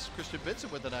board nice. Christian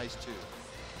Vincent with a nice 2.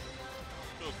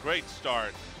 A great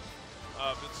start.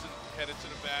 Vincent headed to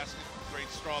the basket. Great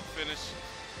strong finish.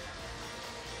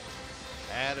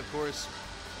 And of course,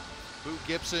 Boot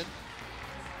Gibson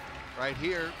right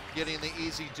here getting the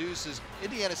easy deuces.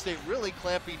 Indiana State really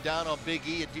clamping down on Big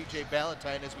E and DJ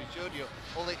Ballantyne, as we showed you.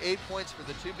 Only 8 points for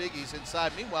the 2 biggies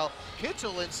inside. Meanwhile,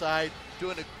 Kitchell inside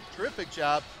doing a terrific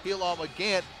job. He along with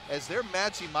Gant as they're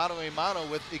matching mano-a-mano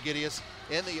with Egidius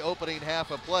in the opening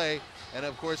half of play. And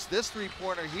of course, this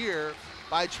 3-pointer here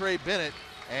by Trey Bennett,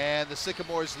 and the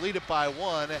Sycamores lead it by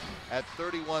 1 at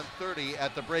 31-30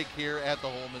 at the break here at the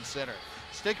Holman Center.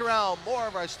 Stick around, more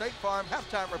of our State Farm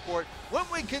halftime report when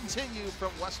we continue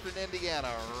from Western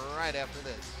Indiana right after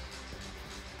this.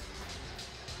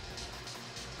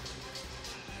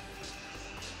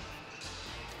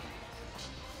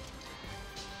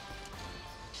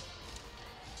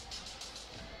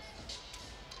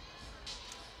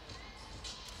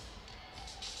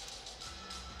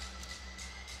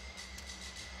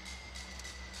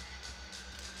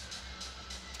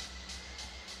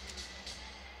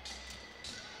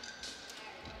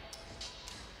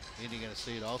 Indiana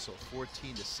State also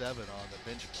 14-7 on the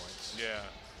bench points. Yeah,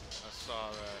 I saw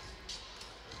that.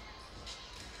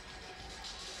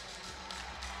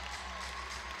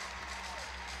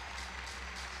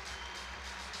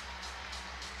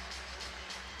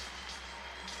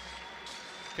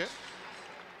 Okay.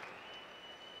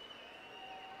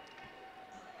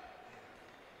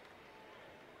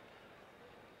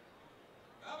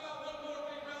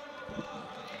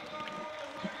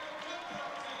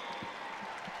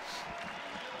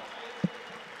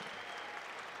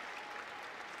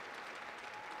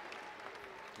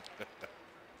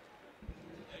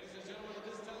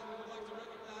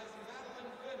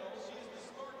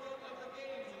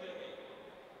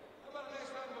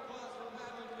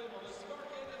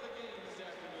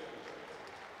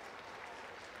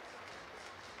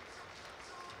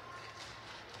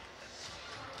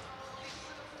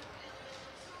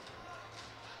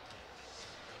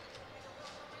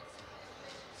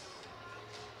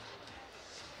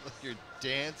 Look, you're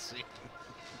dancing.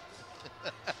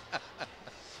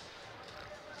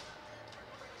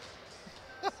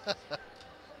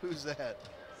 Who's that?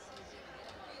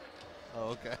 Oh,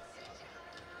 okay.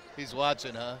 He's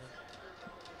watching, huh?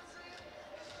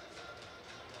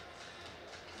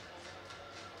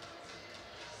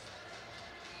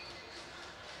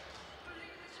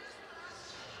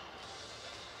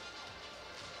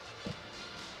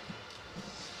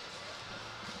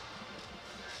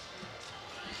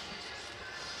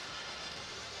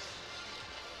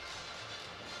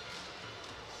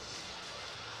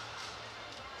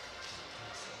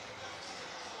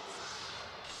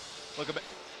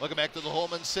 Welcome back to the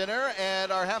Holman Center,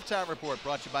 and our halftime report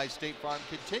brought to you by State Farm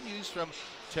continues from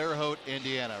Terre Haute,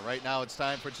 Indiana. Right now it's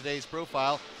time for today's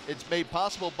profile. It's made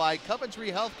possible by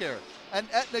Coventry Healthcare, an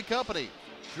Aetna company.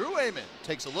 Drew Amon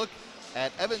takes a look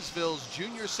at Evansville's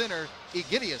junior center,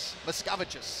 Egidius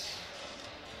Moscovicius.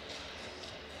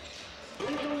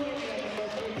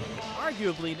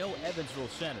 Arguably, no Evansville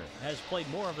center has played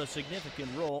more of a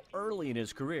significant role early in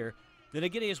his career than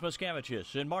Egidius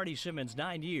Moscovicius in Marty Simmons'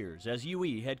 9 years as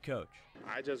UE head coach.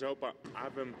 I just hope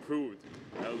I've improved,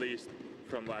 at least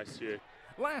from last year.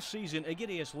 Last season,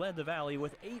 Egidius led the Valley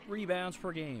with 8 rebounds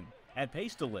per game and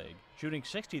paced the league, shooting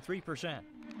 63%.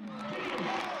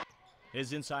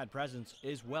 His inside presence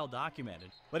is well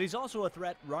documented, but he's also a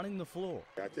threat running the floor.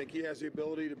 I think he has the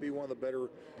ability to be one of the better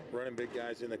running big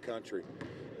guys in the country.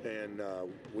 And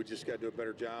we just got to do a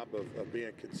better job of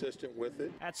being consistent with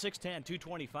it. At 6'10",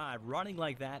 225, running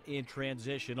like that in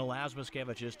transition allows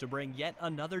Moscovicius to bring yet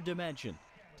another dimension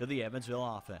to the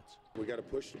Evansville offense. We got to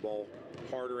push the ball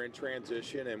harder in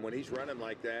transition, and when he's running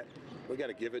like that, we got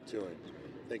to give it to him.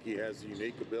 I think he has the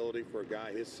unique ability for a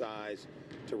guy his size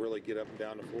to really get up and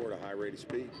down the floor at a high rate of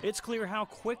speed. It's clear how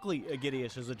quickly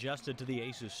Egidius has adjusted to the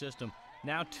Aces system,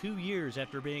 now 2 years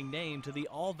after being named to the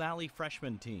All-Valley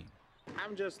freshman team.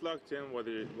 I'm just locked in what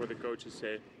the coaches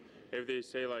say. If they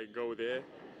say, like, go there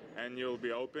and you'll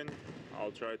be open,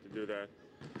 I'll try to do that.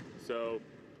 So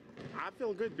I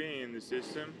feel good being in the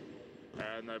system.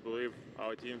 and I believe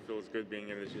our team feels good being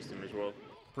in the system as well.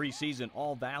 Preseason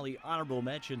All-Valley honorable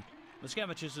mention.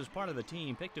 Miskevichus is part of a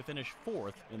team picked to finish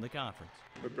 4th in the conference.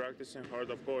 We're practicing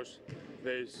hard, of course.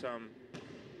 There's some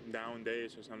down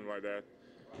days or something like that,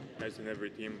 as in every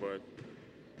team, but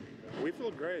we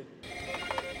feel great.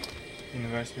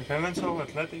 University of Evansville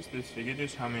Athletics, this is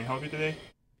Egidius. How may I help you today?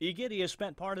 Egidius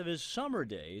spent part of his summer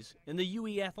days in the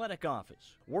UE athletic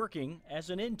office, working as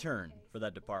an intern for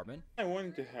that department. I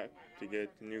wanted to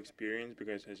get a new experience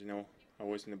because, as you know, I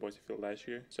was in the Boise field last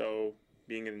year. So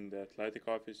being in the athletic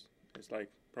office is like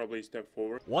probably a step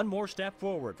forward. One more step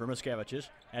forward for Miskevichus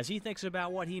as he thinks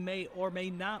about what he may or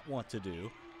may not want to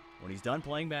do when he's done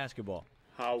playing basketball.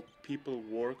 How people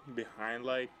work behind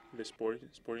like the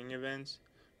sporting events,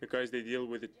 because they deal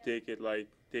with the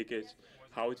tickets,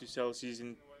 how to sell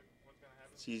season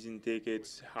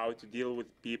tickets, how to deal with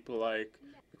people, like,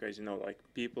 because you know, like,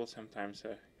 people sometimes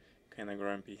are kind of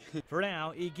grumpy. For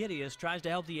now, Egidius tries to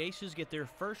help the Aces get their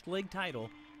first league title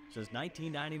since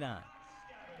 1999.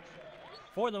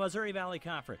 For the Missouri Valley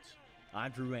Conference,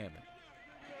 I'm Drew Hammond.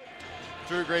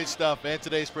 Drew, great stuff, and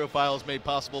today's profile is made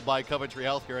possible by Coventry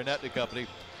Healthcare and Aetna Company.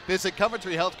 Visit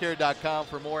CoventryHealthcare.com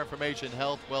for more information,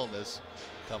 health, wellness,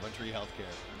 Coventry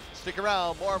Healthcare. Stick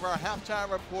around, more of our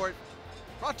halftime report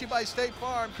brought to you by State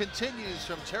Farm continues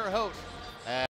from Terre Haute.